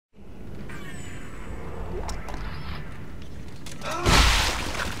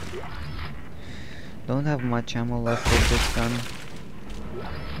Don't have much ammo left with this gun.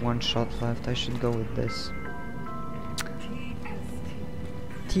 One shot left. I should go with this.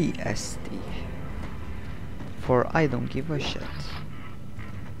 TST. For I don't give a shit.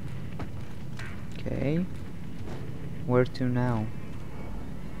 Okay. Where to now?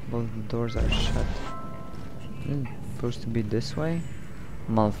 Both the doors are shut. Supposed to be this way?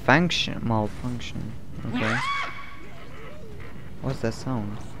 Malfunction. Okay. What's that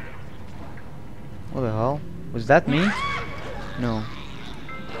sound? What the hell? Was that me? No.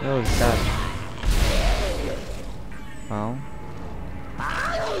 What was that? Wow.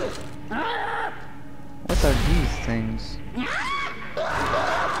 What are these things?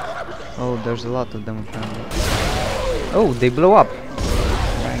 Oh, there's a lot of them apparently. Oh, they blow up.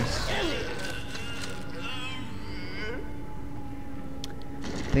 Nice.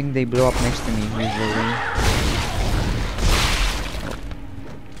 I think they blow up next to me usually.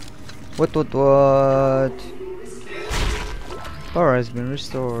 What? Power has been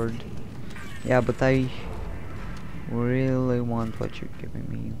restored. Yeah, but I really want what you're giving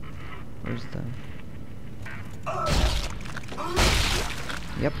me. Where's the...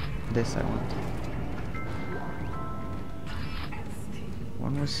 Yep, this I want.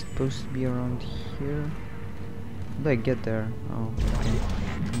 One was supposed to be around here. How do I get there? Oh,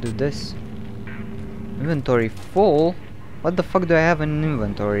 okay. Do this. Inventory full? What the fuck do I have in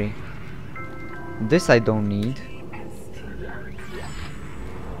inventory? This I don't need.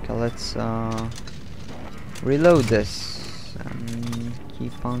 Okay, let's reload this and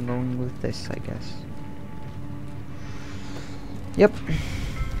keep on going with this, I guess. Yep.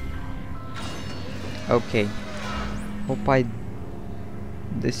 Okay. Hope I...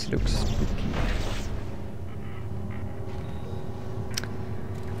 This looks spooky.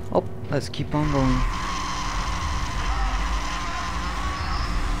 Oh, let's keep on going.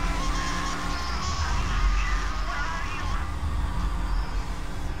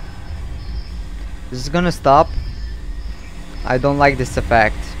 This is gonna stop. I don't like this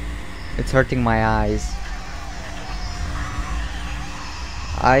effect. It's hurting my eyes.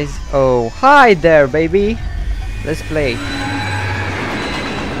 Eyes. Oh, hi there, baby. Let's play.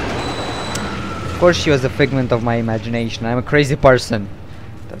 Of course, she was a figment of my imagination. I'm a crazy person.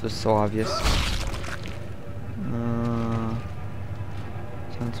 That was so obvious. So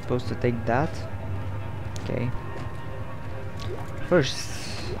I'm supposed to take that. Okay. First,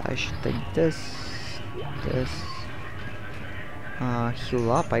 I should take this. This.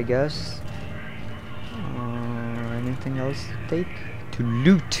 Heal up, I guess. Anything else to take? To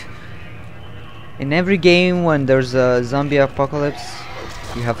loot. In every game when there's a zombie apocalypse,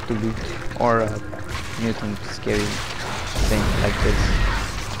 you have to loot, or a mutant scary thing like this.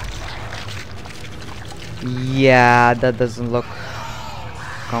 Yeah, that doesn't look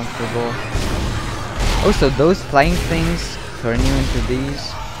comfortable. Also, those flying things turn you into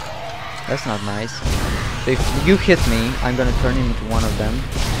these. That's not nice. So if you hit me, I'm gonna turn into one of them.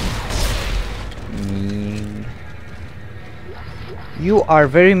 Mean. You are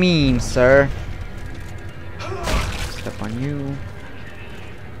very mean, sir. Step on you.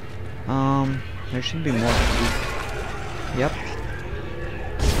 There should be more people. Yep.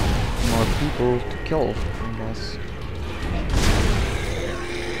 More people to kill, I guess.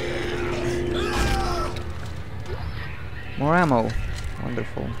 More ammo.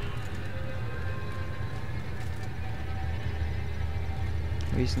 Wonderful.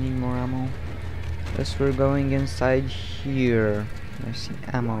 We just need more ammo. Guess we're going inside here. I see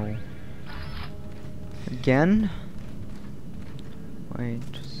ammo. Again? Wait,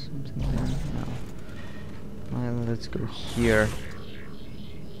 something there? No. Well, let's go here.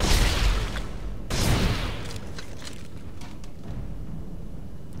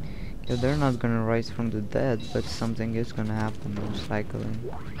 Yeah, they're not gonna rise from the dead, but something is gonna happen most likely.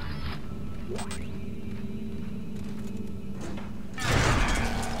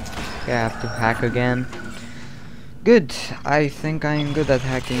 Okay, I have to hack again. Good. I think I'm good at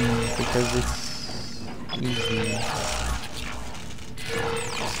hacking because it's easy.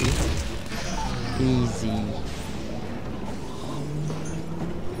 See? Easy.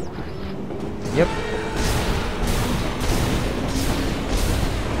 Yep.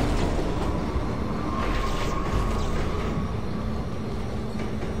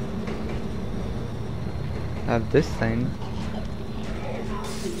 Have this thing.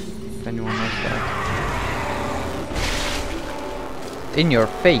 If anyone knows that. In your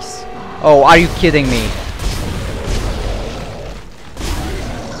face. Oh, are you kidding me?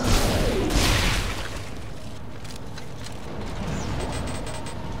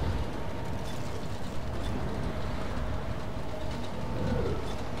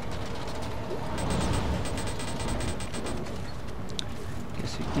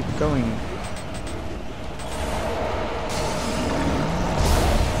 going?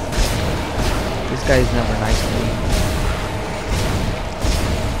 This guy is never nice to me.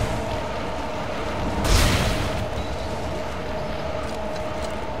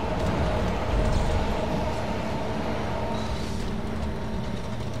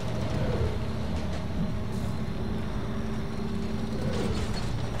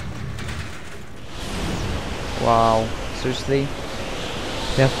 Wow, seriously?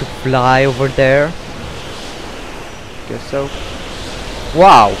 They have to fly over there? Guess so.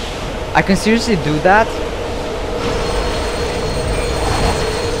 Wow! I can seriously do that?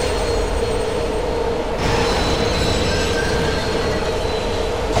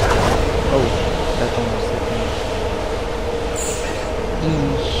 Oh, that almost hit me.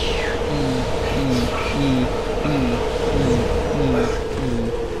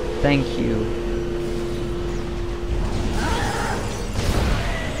 Thank you.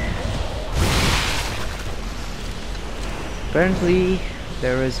 Apparently,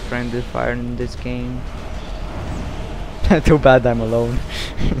 there is friendly fire in this game. Too bad I'm alone.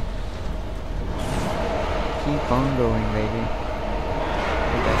 Keep on going, baby.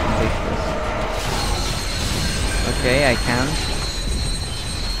 Maybe I can take this. Okay, I can.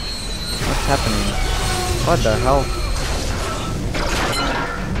 What's happening? What the hell?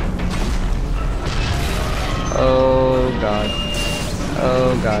 Oh god.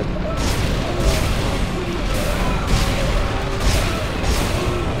 Oh god.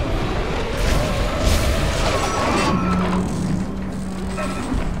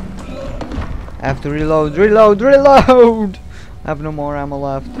 I have to reload, reload, reload! I have no more ammo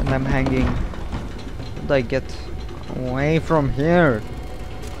left and I'm hanging. How did I get away from here?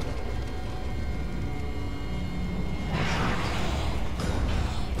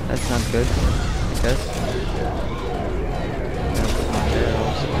 That's not good, I guess.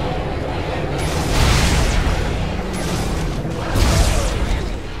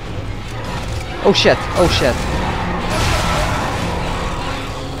 Oh shit, oh shit.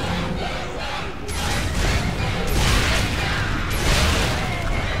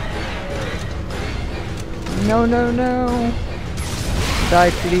 No, no, no. Die,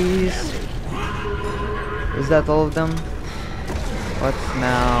 please. Is that all of them? What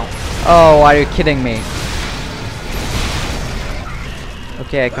now? Oh, are you kidding me?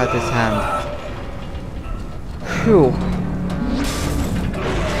 Okay, I cut his hand. Phew.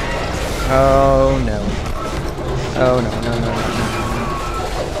 Oh no. Oh no, no, no,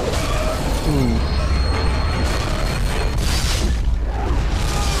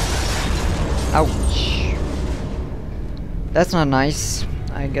 no, no. Ouch. That's not nice,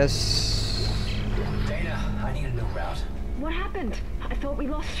 I guess. Dana, I need a new route. What happened? I thought we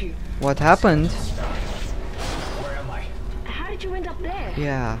lost you. What happened? Where am I? How did you end up there?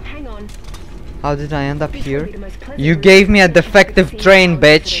 Yeah. Hang on. How did I end up here? You gave me a defective train,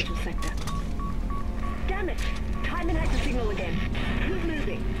 bitch. Damn it! Timon had to signal again. Who's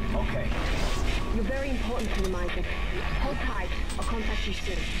moving? Okay. You're very important to the Isaac. Hold tight. I'll contact you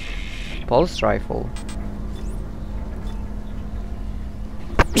soon. Pulse rifle.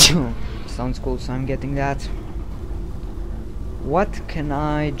 Sounds cool, so I'm getting that. What can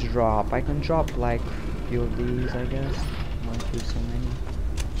I drop? I can drop like a few of these, I guess. Not too so many.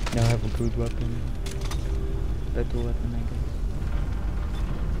 Now I have a good weapon. Better weapon, I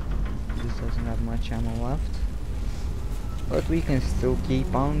guess. This doesn't have much ammo left. But we can still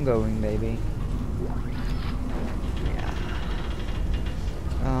keep on going, baby.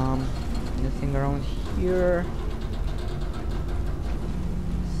 Yeah. Nothing around here.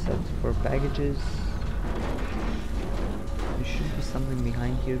 Set for packages. There should be something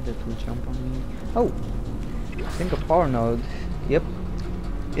behind here that will jump on me. Oh! I think a power node. Yep.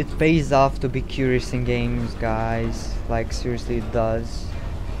 It pays off to be curious in games, guys. Like, seriously, it does.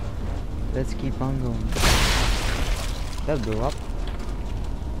 Let's keep on going. That blew up.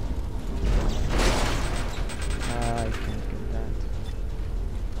 I can't get that.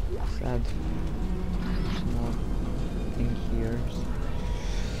 Sad. There's no thing here.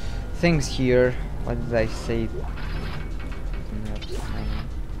 Things here. What did I say?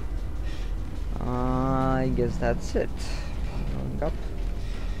 I guess that's it. Going up.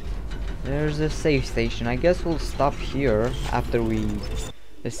 There's a safe station. I guess we'll stop here after we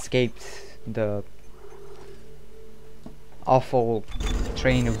escaped the awful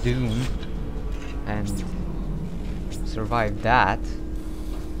train of doom and survived that.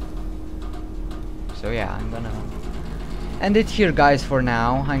 So yeah, I'm gonna end it here, guys, for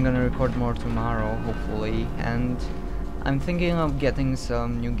now. I'm gonna record more tomorrow, hopefully, and I'm thinking of getting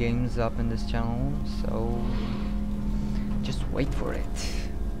some new games up in this channel, so just wait for it.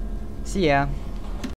 See ya.